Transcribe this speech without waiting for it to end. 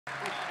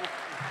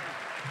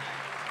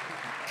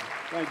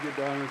Thank you,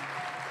 darling.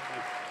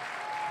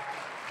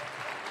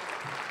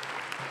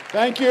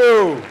 Thank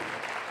you.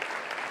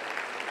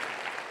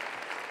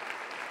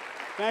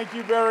 Thank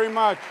you very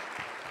much.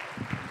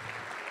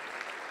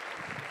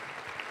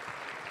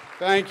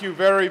 Thank you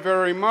very,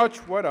 very much.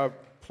 What a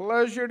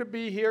pleasure to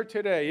be here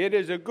today. It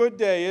is a good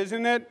day,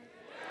 isn't it?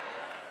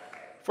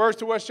 First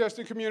to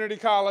Westchester Community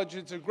College.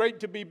 It's great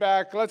to be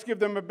back. Let's give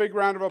them a big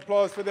round of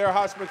applause for their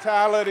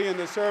hospitality and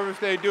the service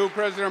they do.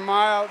 President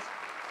Miles.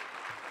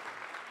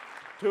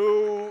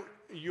 To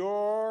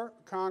your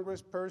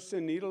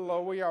Congressperson, Nita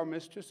Lowey, our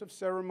Mistress of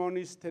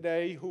Ceremonies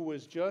today, who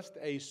is just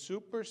a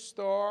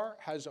superstar,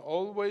 has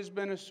always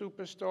been a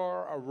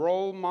superstar, a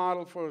role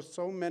model for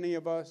so many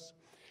of us.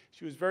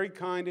 She was very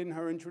kind in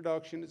her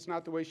introduction. It's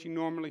not the way she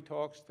normally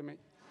talks to me.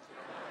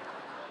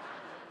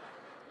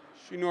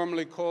 She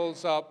normally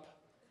calls up,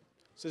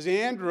 says,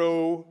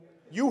 Andrew,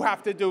 you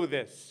have to do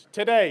this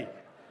today.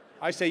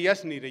 I say,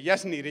 yes, Nita,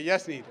 yes, Nita,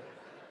 yes, Nita.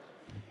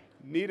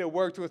 Nita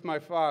worked with my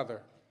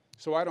father,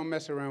 so I don't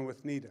mess around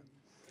with Nita.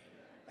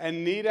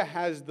 And Nita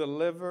has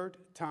delivered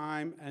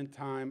time and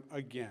time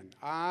again.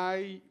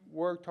 I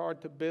worked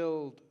hard to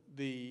build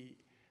the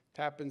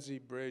Tappan Zee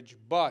Bridge,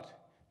 but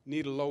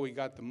Nita Lowey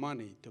got the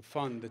money to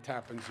fund the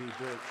Tappan Zee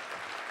Bridge.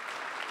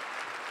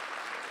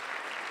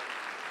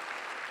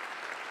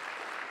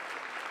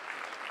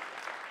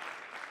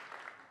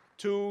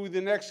 To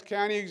the next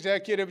county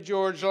executive,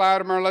 George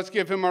Latimer, let's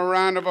give him a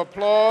round of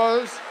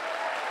applause.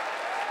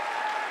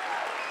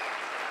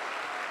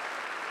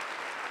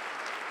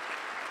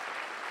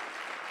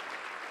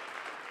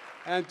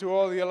 And to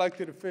all the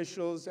elected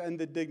officials and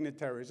the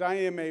dignitaries. I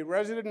am a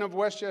resident of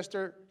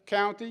Westchester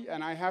County,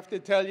 and I have to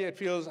tell you, it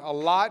feels a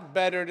lot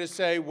better to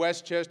say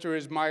Westchester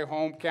is my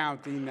home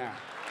county now.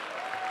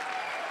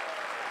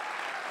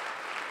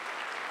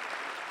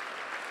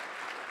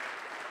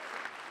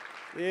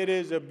 It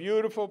is a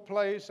beautiful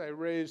place. I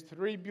raised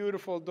 3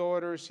 beautiful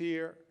daughters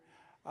here.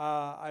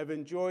 I've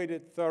enjoyed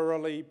it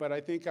thoroughly, but I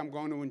think I'm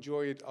going to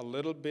enjoy it a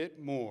little bit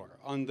more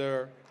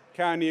under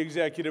County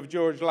Executive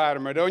George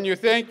Latimer, don't you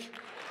think?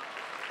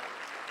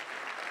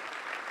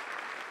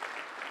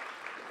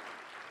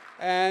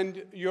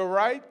 And you're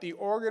right, the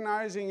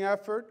organizing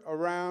effort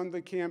around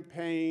the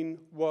campaign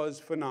was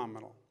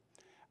phenomenal.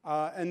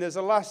 And there's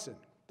a lesson.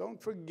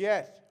 Don't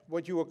forget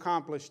what you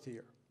accomplished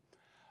here.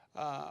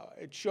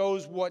 It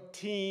shows what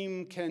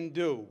team can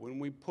do when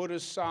we put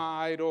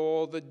aside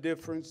all the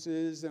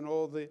differences and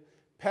all the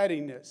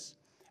pettiness,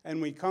 and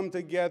we come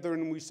together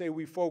and we say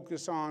we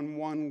focus on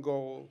one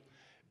goal,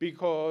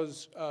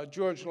 because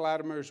George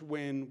Latimer's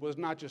win was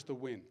not just a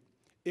win.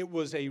 It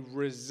was a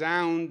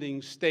resounding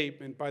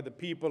statement by the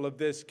people of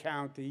this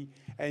county,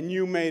 and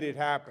you made it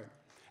happen.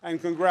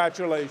 And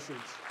congratulations.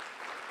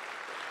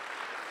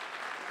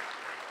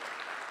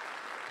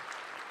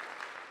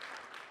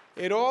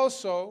 It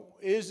also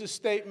is a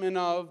statement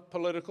of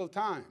political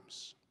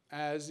times,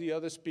 as the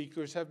other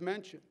speakers have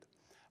mentioned.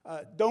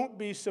 Don't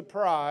be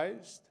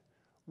surprised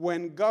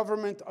when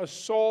government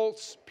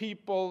assaults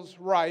people's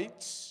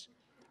rights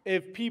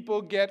if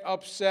people get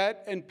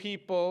upset and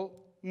people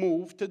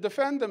move to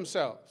defend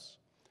themselves,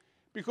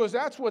 because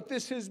that's what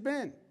this has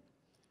been.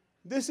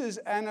 This is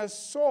an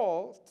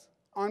assault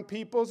on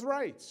people's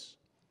rights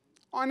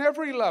on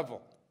every level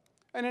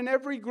and in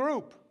every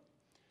group.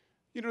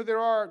 You know, there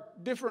are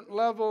different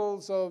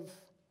levels of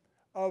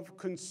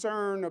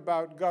concern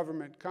about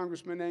government.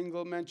 Congressman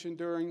Engel mentioned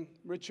during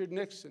Richard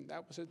Nixon,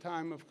 that was a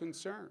time of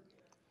concern.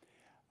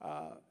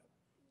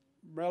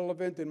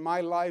 Relevant in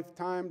my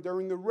lifetime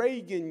during the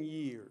Reagan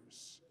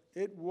years.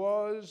 It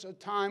was a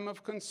time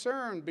of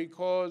concern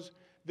because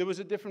there was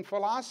a different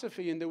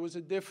philosophy and there was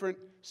a different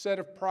set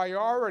of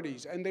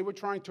priorities, and they were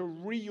trying to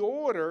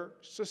reorder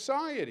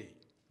society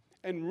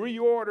and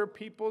reorder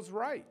people's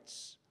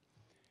rights.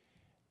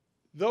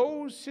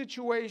 Those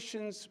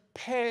situations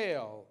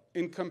pale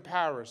in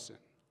comparison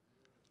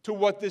to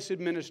what this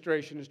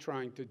administration is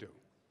trying to do.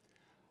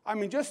 I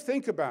mean, just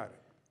think about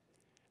it.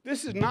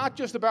 This is not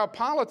just about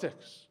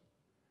politics.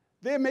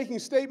 They're making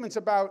statements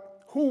about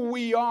who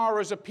we are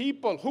as a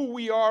people, who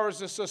we are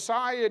as a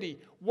society,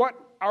 what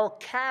our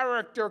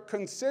character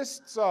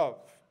consists of,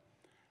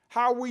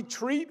 how we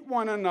treat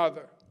one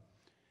another.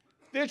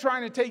 They're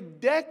trying to take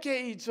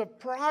decades of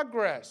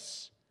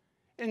progress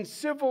in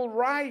civil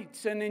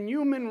rights and in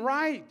human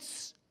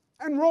rights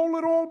and roll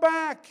it all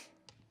back.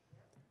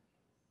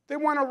 They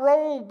want to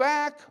roll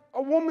back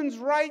a woman's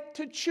right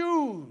to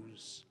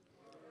choose.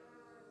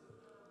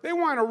 They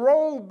want to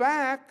roll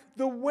back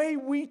the way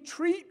we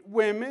treat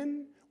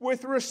women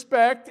with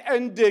respect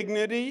and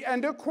dignity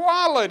and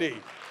equality.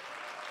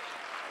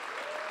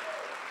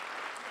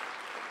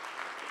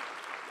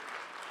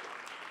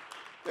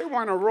 They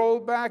want to roll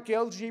back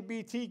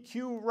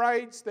LGBTQ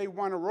rights. They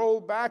want to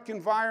roll back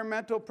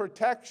environmental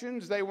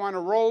protections. They want to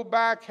roll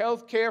back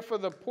health care for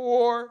the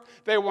poor.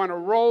 They want to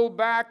roll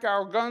back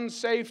our gun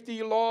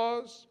safety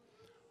laws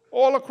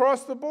all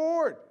across the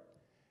board.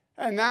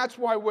 And that's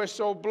why we're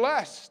so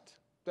blessed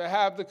to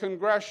have the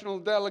congressional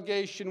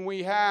delegation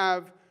we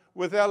have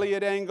with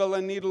Elliot Engel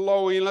and Nita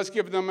Lowey, and let's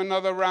give them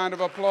another round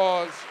of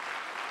applause.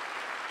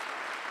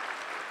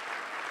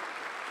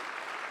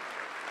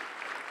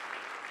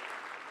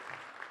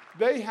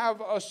 They have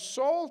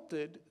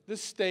assaulted the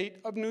state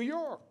of New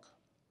York.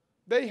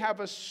 They have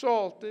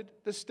assaulted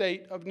the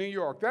state of New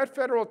York. That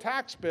federal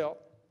tax bill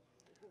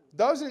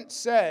doesn't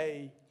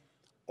say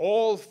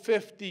all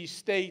 50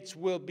 states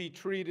will be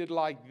treated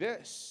like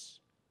this.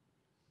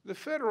 The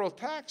federal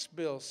tax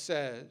bill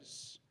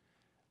says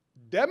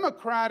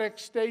Democratic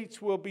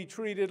states will be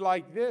treated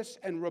like this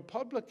and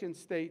Republican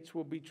states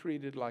will be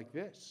treated like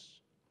this.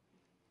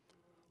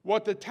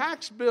 What the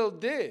tax bill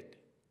did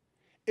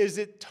is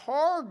it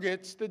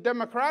targets the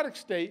Democratic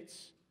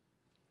states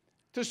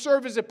to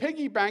serve as a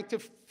piggy bank to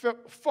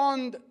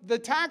fund the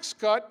tax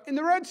cut in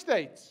the red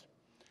states.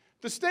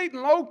 The state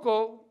and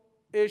local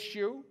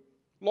issue,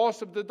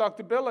 loss of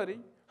deductibility,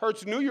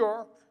 hurts New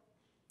York,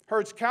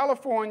 hurts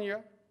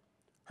California,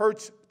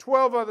 hurts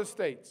 12 other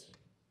states.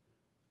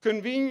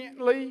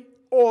 Conveniently,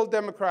 all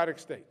Democratic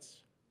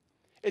states.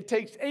 It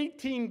takes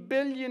 $18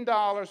 billion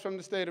from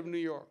the state of New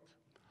York,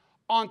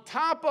 on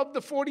top of the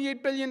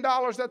 $48 billion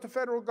that the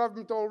federal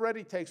government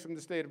already takes from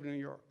the state of New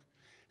York.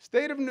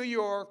 State of New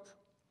York,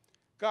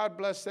 God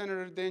bless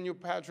Senator Daniel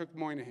Patrick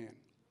Moynihan.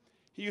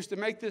 He used to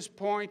make this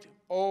point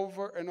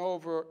over and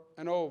over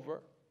and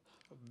over.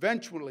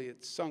 Eventually,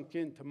 it sunk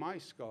into my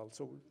skull,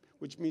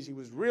 which means he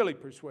was really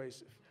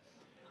persuasive.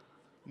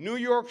 New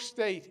York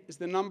State is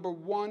the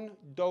 #1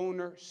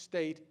 donor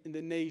state in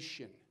the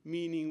nation,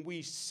 meaning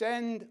we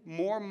send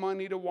more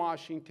money to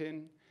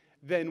Washington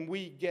than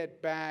we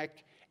get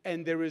back,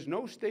 and there is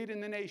no state in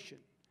the nation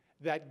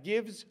that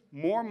gives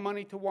more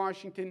money to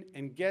Washington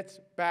and gets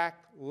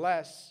back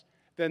less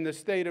than the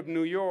state of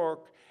New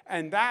York,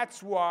 and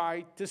that's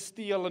why to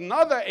steal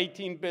another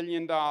 $18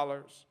 billion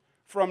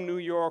from New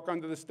York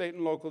under the state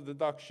and local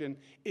deduction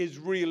is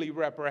really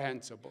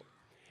reprehensible.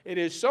 It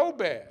is so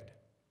bad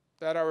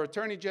that our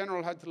Attorney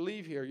General had to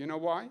leave here. You know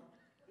why?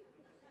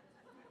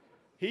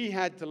 He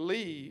had to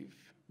leave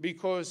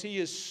because he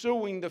is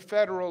suing the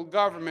federal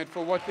government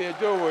for what they're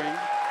doing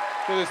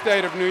to the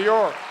state of New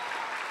York.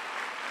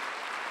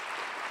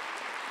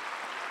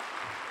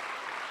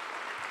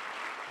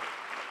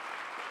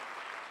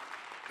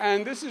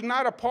 And this is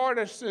not a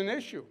partisan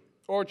issue,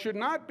 or it should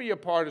not be a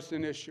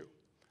partisan issue.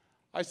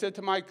 I said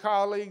to my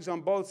colleagues on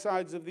both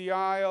sides of the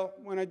aisle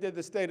when I did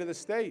the State of the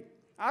State,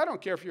 I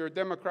don't care if you're a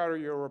Democrat or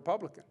you're a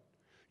Republican.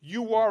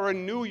 You are a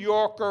New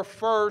Yorker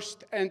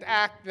first and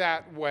act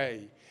that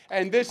way.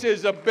 And this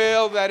is a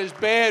bill that is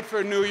bad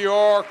for New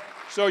York,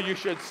 so you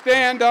should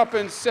stand up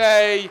and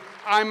say,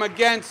 I'm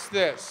against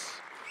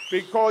this,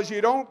 because you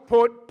don't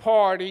put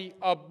party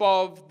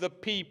above the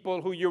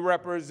people who you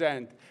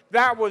represent.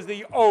 That was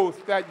the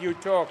oath that you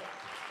took.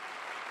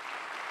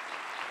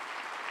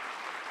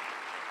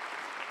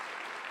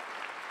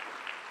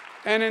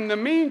 And in the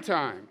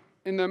meantime,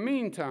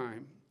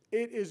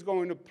 it is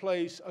going to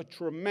place a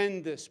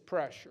tremendous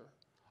pressure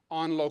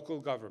on local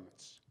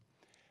governments.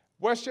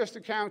 Westchester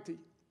County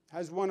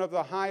has one of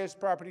the highest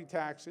property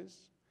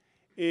taxes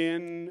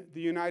in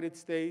the United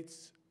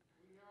States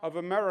of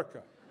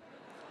America.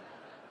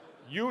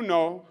 You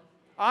know,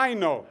 I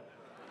know,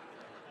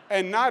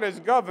 and not as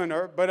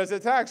governor, but as a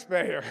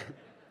taxpayer.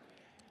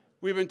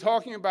 We've been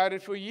talking about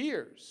it for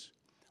years.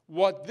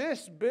 What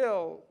this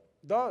bill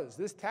does,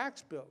 this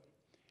tax bill,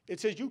 it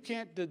says you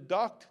can't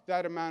deduct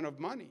that amount of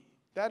money.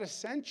 That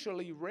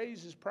essentially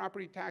raises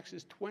property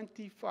taxes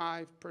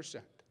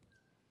 25%.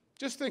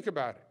 Just think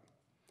about it.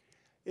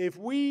 If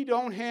we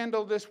don't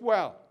handle this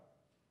well,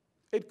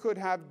 it could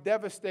have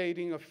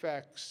devastating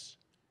effects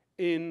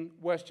in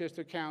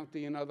Westchester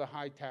County and other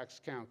high-tax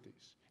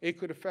counties. It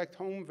could affect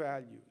home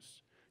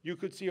values. You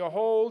could see a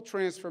whole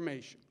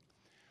transformation.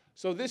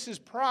 So this is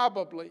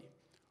probably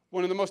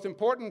one of the most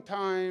important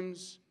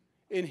times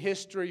in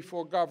history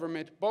for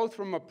government, both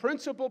from a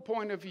principle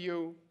point of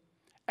view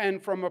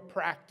and from a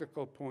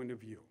practical point of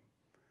view.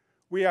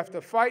 We have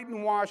to fight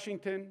in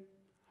Washington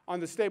on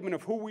the statement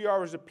of who we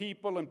are as a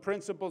people and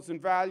principles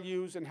and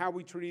values and how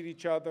we treat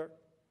each other.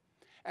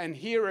 And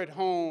here at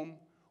home,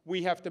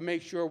 we have to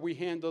make sure we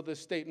handle the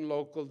state and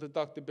local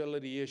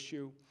deductibility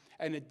issue,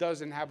 and it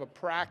doesn't have a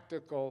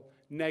practical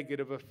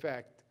negative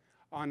effect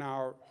on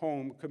our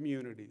home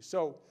community.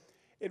 So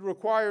it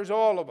requires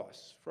all of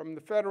us, from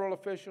the federal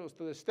officials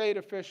to the state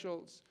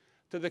officials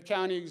to the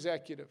county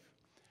executive,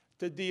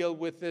 to deal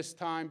with this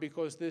time,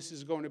 because this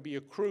is going to be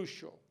a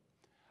crucial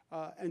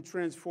and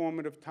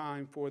transformative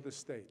time for the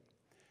state.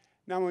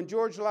 Now, on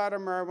George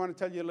Latimer, I want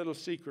to tell you a little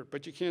secret,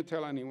 but you can't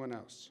tell anyone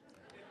else.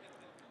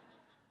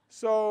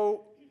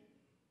 So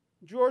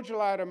George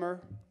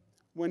Latimer,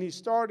 when he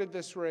started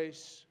this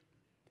race,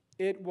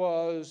 it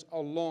was a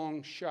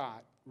long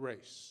shot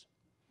race.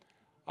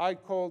 I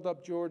called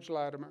up George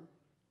Latimer,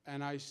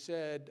 and I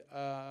said,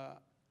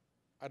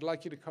 I'd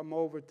like you to come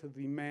over to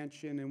the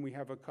mansion and we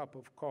have a cup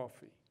of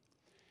coffee.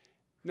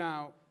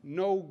 Now,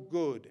 no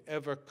good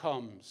ever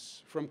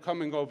comes from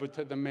coming over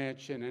to the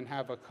mansion and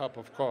have a cup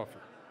of coffee.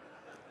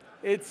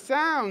 It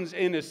sounds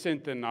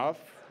innocent enough.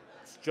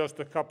 It It's just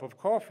a cup of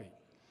coffee.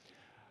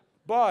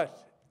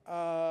 But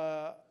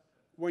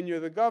when you're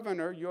the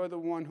governor, you're the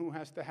one who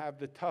has to have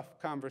the tough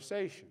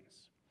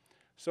conversations.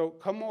 So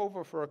come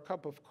over for a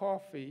cup of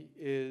coffee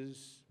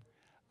is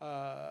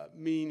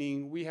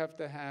meaning we have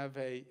to have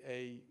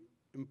a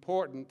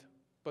important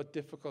but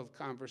difficult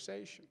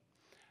conversation.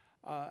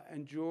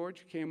 And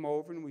George came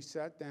over and we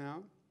sat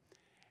down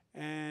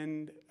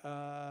and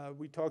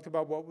we talked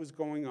about what was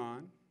going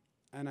on.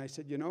 And I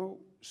said, you know,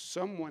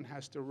 someone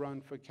has to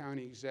run for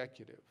county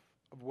executive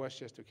of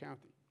Westchester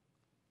County.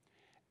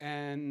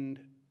 And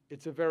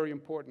it's a very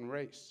important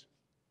race.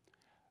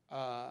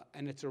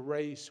 And it's a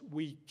race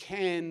we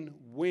can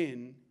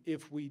win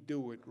if we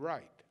do it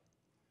right.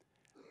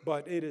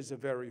 But it is a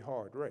very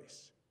hard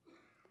race.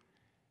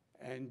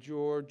 And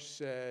George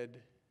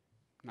said,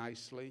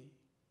 nicely,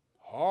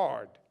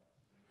 hard.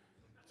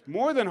 It's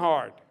more than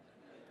hard.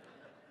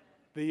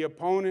 The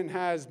opponent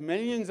has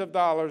millions of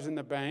dollars in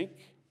the bank.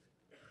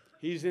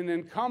 He's an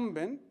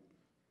incumbent.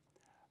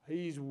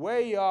 He's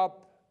way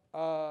up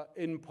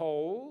in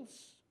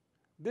polls.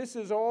 This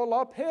is all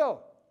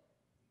uphill.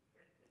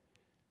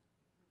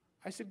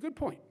 I said, good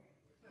point.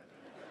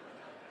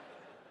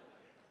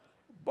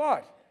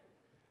 But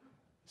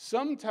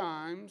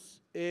sometimes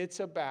it's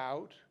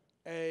about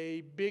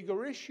a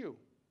bigger issue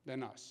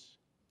than us.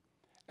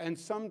 And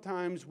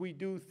sometimes we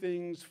do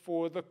things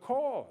for the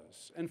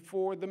cause and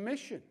for the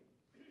mission.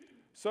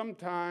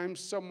 Sometimes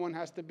someone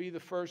has to be the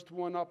first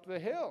one up the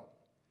hill.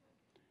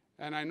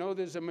 And I know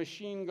there's a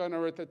machine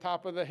gunner at the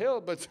top of the hill,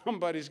 but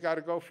somebody's got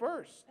to go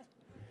first.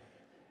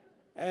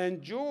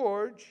 And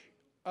George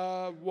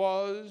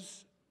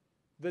was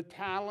the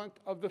talent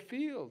of the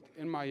field,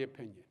 in my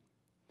opinion.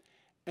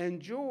 And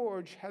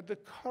George had the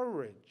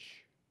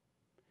courage.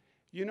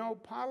 You know,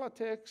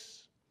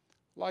 politics,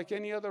 like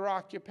any other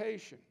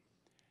occupation,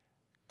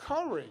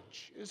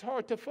 courage is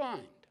hard to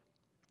find.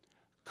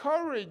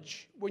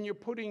 Courage, when you're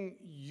putting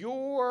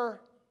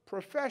your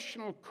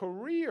professional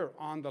career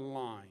on the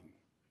line,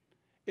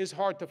 is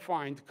hard to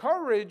find.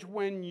 Courage,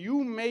 when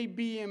you may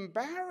be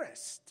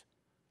embarrassed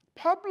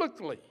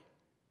publicly,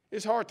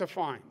 is hard to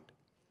find.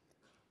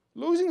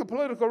 Losing a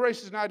political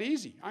race is not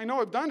easy. I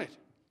know I've done it.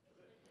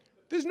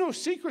 There's no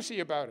secrecy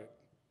about it.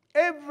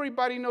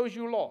 Everybody knows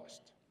you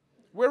lost.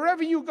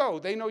 Wherever you go,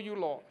 they know you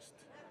lost.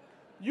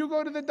 You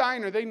go to the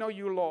diner, they know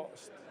you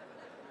lost.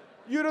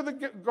 You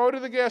go to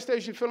the gas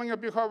station filling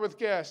up your car with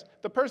gas.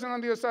 The person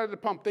on the other side of the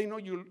pump, they know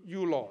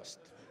you lost.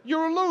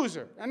 You're a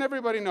loser, and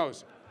everybody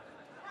knows it.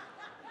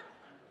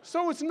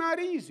 So it's not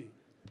easy.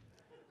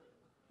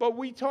 But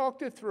we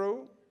talked it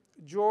through.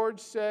 George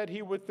said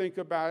he would think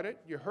about it.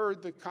 You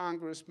heard the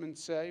congressman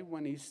say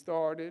when he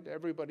started,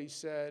 everybody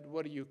said,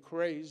 what are you,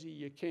 crazy?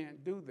 You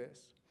can't do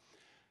this.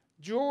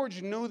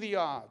 George knew the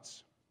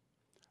odds,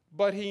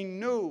 but he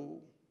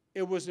knew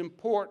it was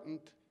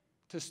important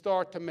to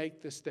start to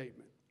make the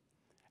statement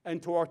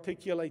and to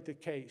articulate the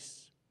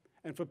case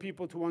and for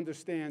people to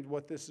understand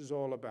what this is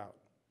all about.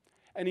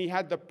 And he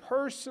had the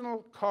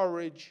personal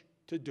courage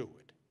to do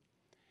it.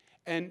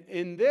 And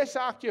in this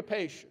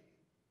occupation,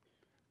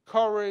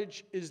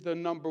 courage is the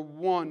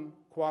 #1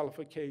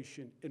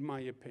 qualification, in my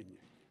opinion.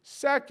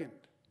 Second,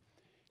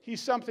 he's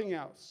something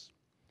else.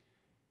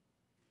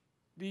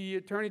 The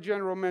Attorney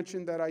General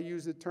mentioned that I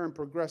use the term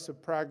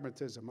progressive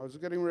pragmatism. I was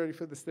getting ready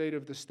for the State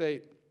of the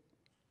State.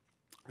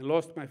 I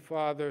lost my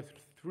father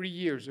 3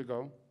 years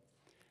ago,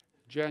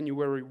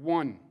 January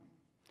 1.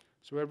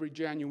 So every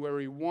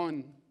January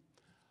 1,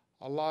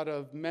 a lot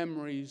of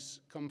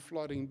memories come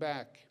flooding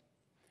back.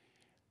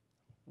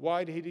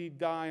 Why did he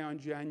die on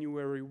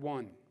January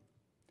 1?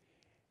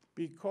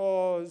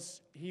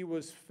 Because he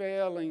was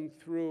failing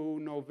through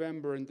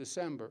November and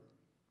December.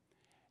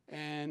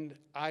 And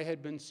I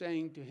had been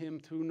saying to him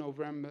through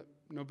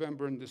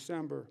November and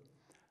December,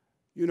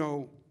 you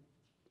know,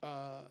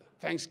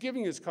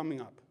 Thanksgiving is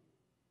coming up.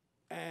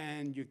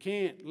 And you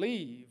can't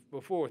leave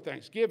before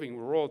Thanksgiving.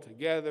 We're all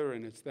together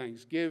and it's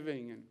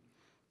Thanksgiving, and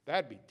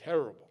that'd be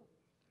terrible.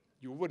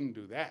 You wouldn't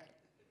do that.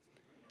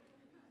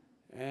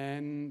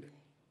 And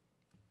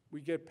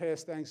we get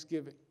past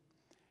Thanksgiving.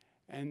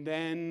 And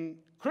then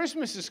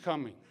Christmas is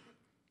coming.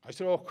 I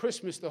said, oh,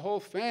 Christmas, the whole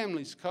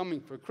family's coming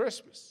for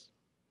Christmas.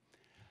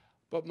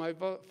 But my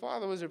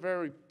father was a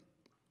very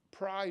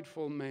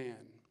prideful man.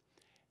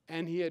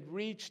 And he had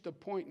reached a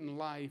point in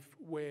life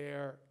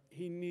where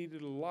he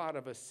needed a lot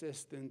of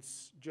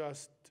assistance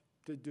just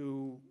to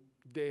do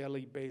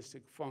daily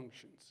basic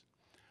functions.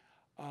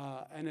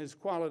 And his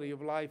quality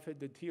of life had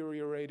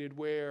deteriorated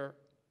where,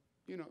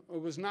 you know,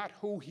 it was not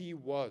who he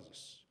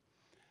was.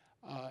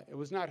 It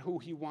was not who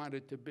he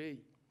wanted to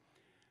be.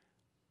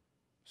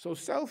 So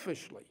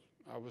selfishly,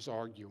 I was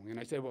arguing. And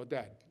I said, well,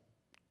 Dad,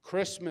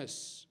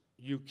 Christmas,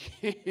 you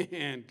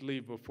can't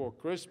leave before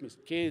Christmas.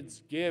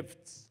 Kids,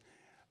 gifts,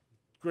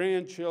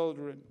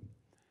 grandchildren.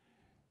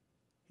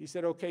 He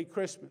said, okay,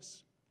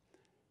 Christmas.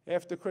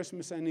 After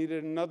Christmas, I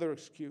needed another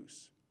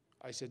excuse.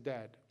 I said,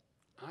 Dad,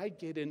 I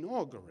get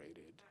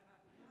inaugurated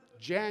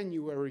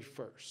January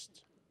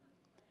 1st.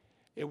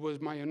 It was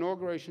my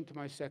inauguration to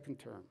my second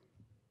term.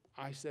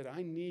 I said,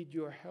 I need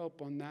your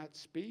help on that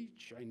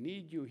speech. I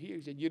need you here.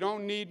 He said, you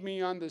don't need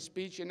me on the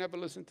speech. You never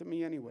listen to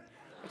me anyway.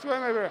 That's why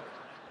I'm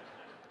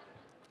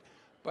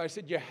But I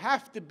said, you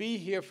have to be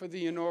here for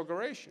the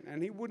inauguration.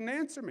 And he wouldn't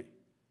answer me.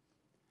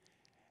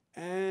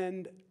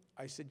 And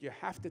I said, you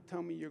have to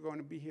tell me you're going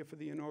to be here for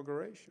the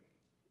inauguration.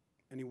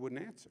 And he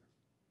wouldn't answer.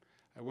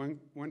 I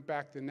went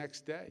back the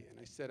next day, and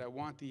I said, I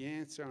want the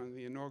answer on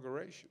the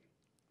inauguration.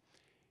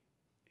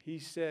 He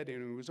said,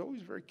 and he was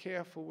always very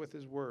careful with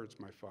his words,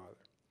 my father,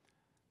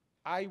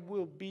 I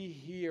will be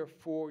here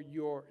for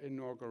your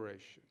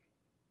inauguration,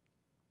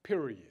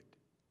 period.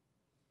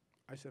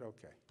 I said,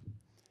 okay.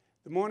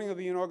 The morning of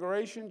the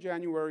inauguration,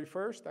 January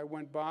 1st, I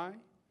went by.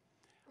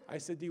 I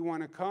said, do you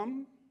want to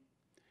come?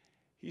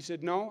 He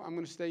said, no, I'm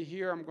going to stay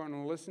here. I'm going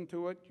to listen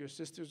to it. Your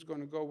sister's going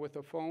to go with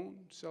a phone,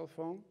 cell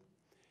phone.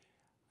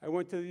 I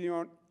went to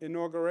the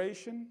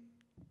inauguration.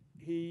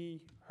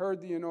 He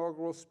heard the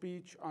inaugural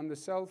speech on the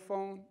cell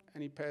phone,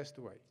 and he passed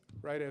away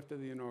right after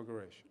the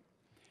inauguration.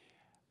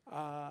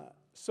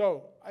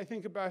 So I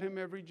think about him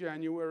every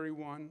January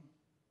 1,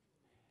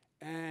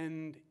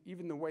 and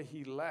even the way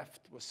he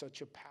left was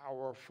such a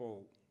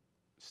powerful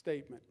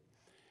statement.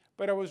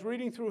 But I was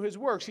reading through his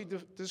works. He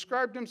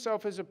described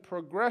himself as a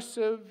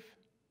pragmatic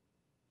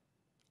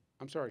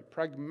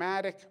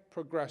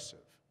progressive.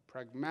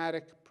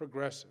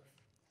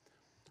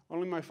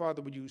 Only my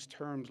father would use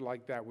terms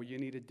like that, where you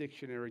need a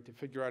dictionary to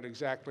figure out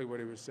exactly what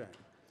he was saying.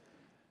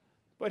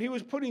 But he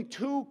was putting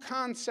two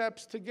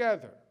concepts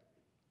together.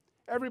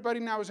 Everybody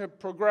now is a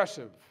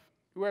progressive.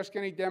 You ask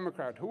any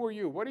Democrat, who are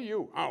you? What are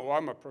you? Oh,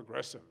 I'm a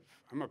progressive.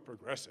 I'm a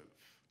progressive.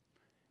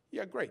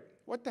 Yeah, great.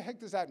 What the heck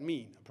does that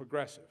mean, a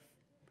progressive?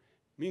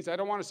 It means I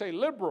don't want to say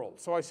liberal,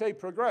 so I say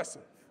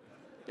progressive.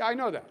 Yeah, I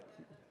know that.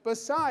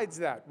 Besides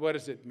that, what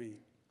does it mean?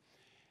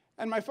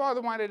 And my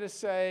father wanted to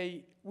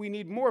say, we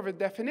need more of a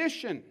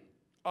definition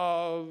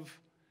of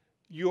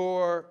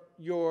your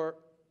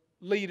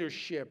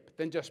leadership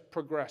than just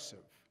progressive.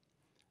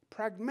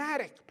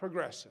 Pragmatic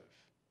progressive,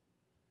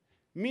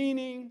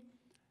 meaning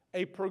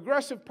a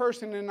progressive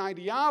person in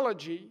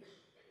ideology,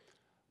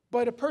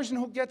 but a person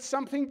who gets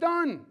something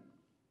done.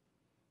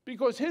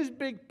 Because his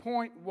big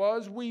point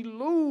was, we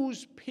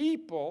lose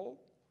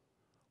people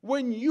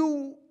when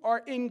you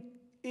are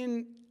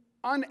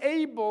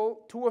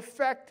unable to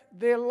affect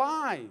their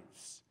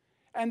lives.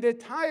 And they're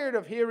tired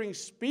of hearing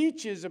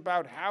speeches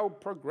about how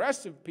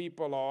progressive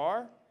people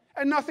are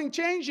and nothing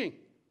changing.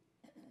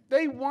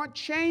 They want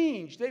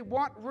change. They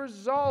want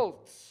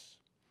results.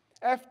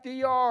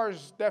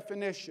 FDR's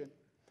definition.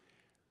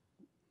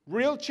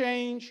 Real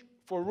change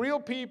for real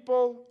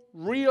people,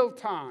 real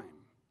time.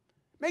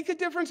 Make a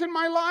difference in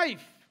my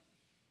life.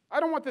 I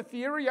don't want the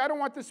theory. I don't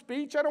want the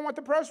speech. I don't want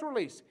the press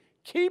release.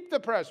 Keep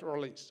the press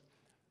release.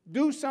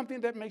 Do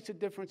something that makes a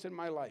difference in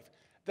my life.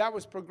 That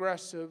was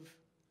progressive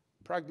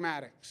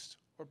pragmatics,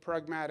 or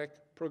pragmatic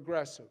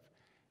progressive.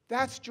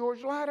 That's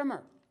George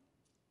Latimer.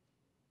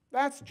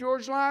 That's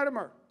George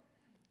Latimer.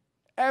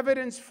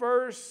 Evidence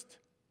first,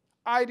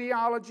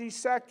 ideology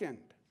second.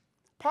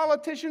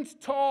 Politicians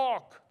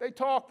talk. They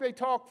talk, they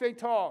talk, they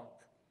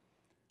talk.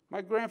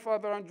 My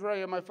grandfather,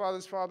 Andrea, my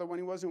father's father, when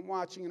he wasn't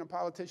watching and a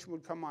politician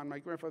would come on, my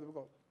grandfather would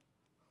go,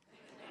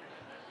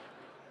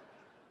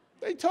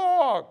 they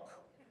talk.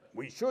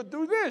 We should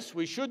do this.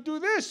 We should do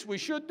this. We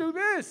should do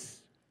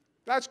this.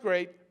 That's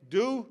great.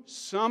 Do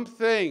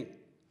something.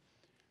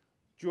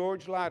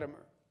 George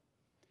Latimer.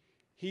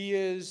 He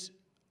is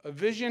a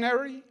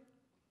visionary,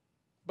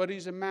 but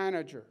he's a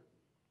manager.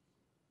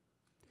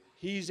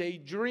 He's a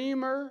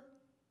dreamer,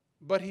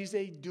 but he's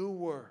a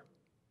doer.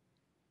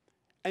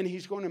 And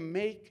he's going to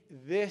make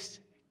this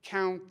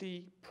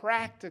county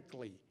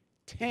practically,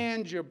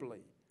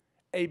 tangibly,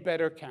 a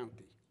better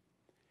county.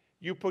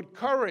 You put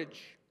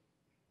courage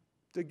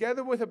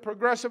together with a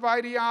progressive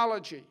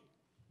ideology,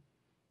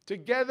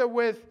 together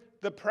with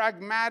the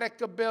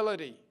pragmatic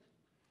ability,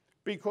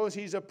 because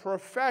he's a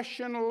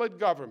professional at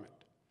government.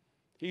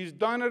 He's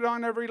done it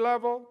on every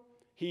level.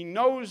 He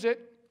knows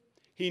it.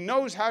 He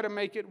knows how to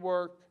make it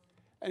work,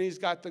 and he's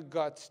got the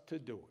guts to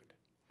do it.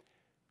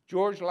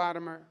 George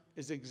Latimer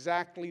is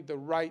exactly the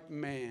right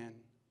man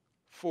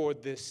for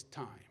this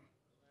time.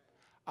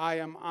 I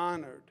am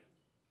honored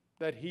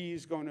that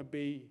he's going to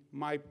be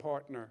my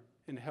partner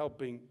in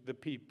helping the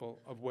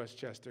people of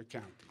Westchester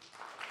County.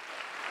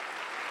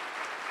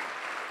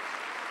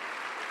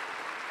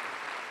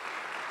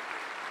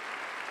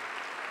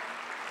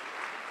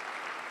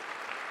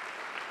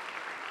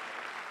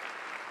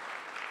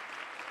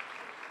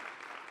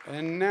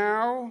 And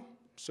now,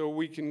 so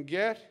we can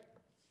get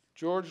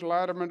George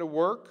Latimer to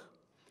work,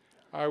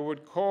 I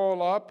would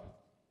call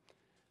up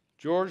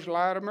George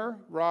Latimer.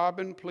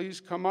 Robin,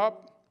 please come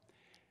up.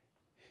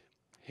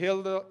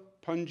 Hilda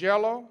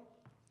Pongello,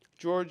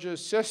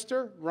 George's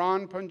sister,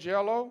 Ron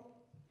Pongello,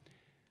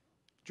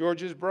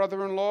 George's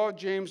brother-in-law,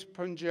 James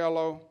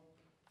Pongello,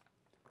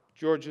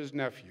 George's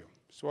nephew.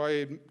 So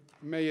I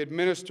may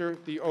administer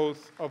the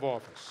oath of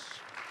office.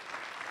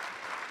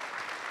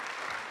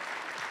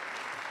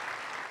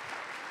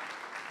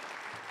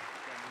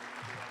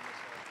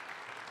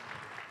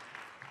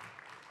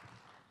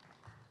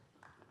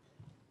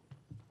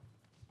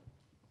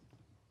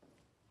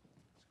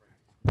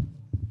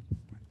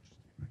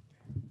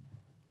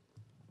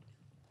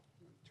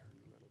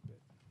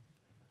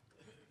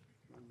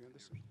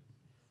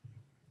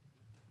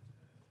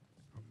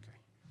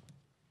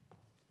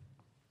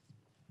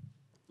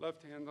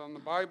 Left hand on the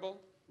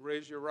Bible.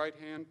 Raise your right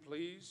hand,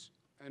 please,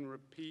 and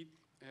repeat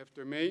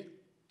after me.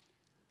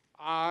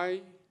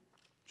 I,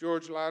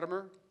 George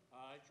Latimer,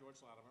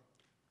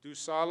 do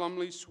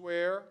solemnly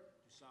swear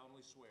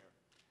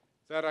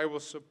that I will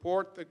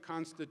support the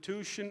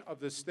Constitution of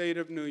the State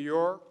of New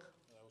York,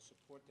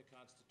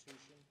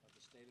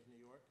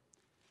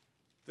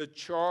 the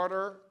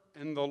Charter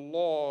and the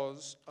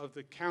laws of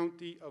the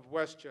County of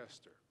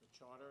Westchester,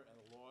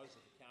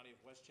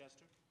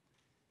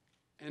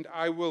 and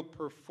I will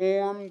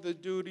perform the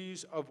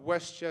duties of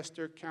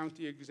Westchester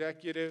County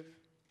Executive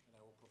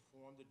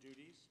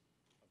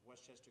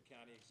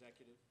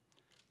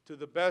to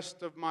the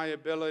best of my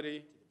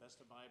ability.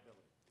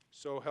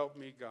 So help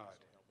me God.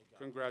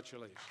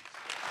 Congratulations.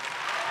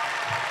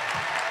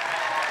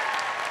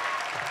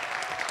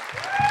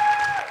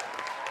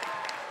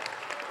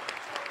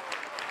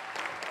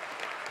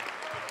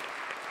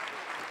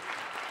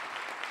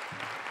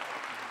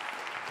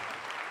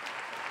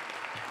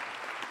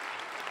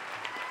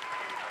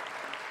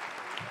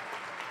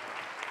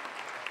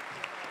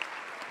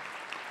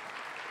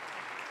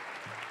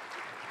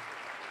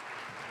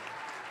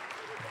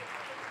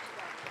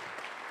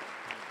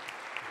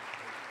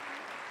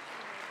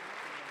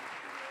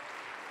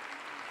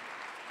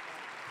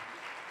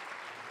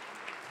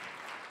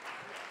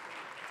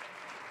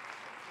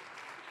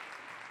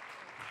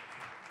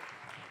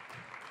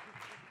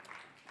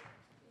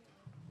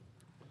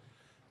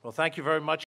 Well, thank you very much.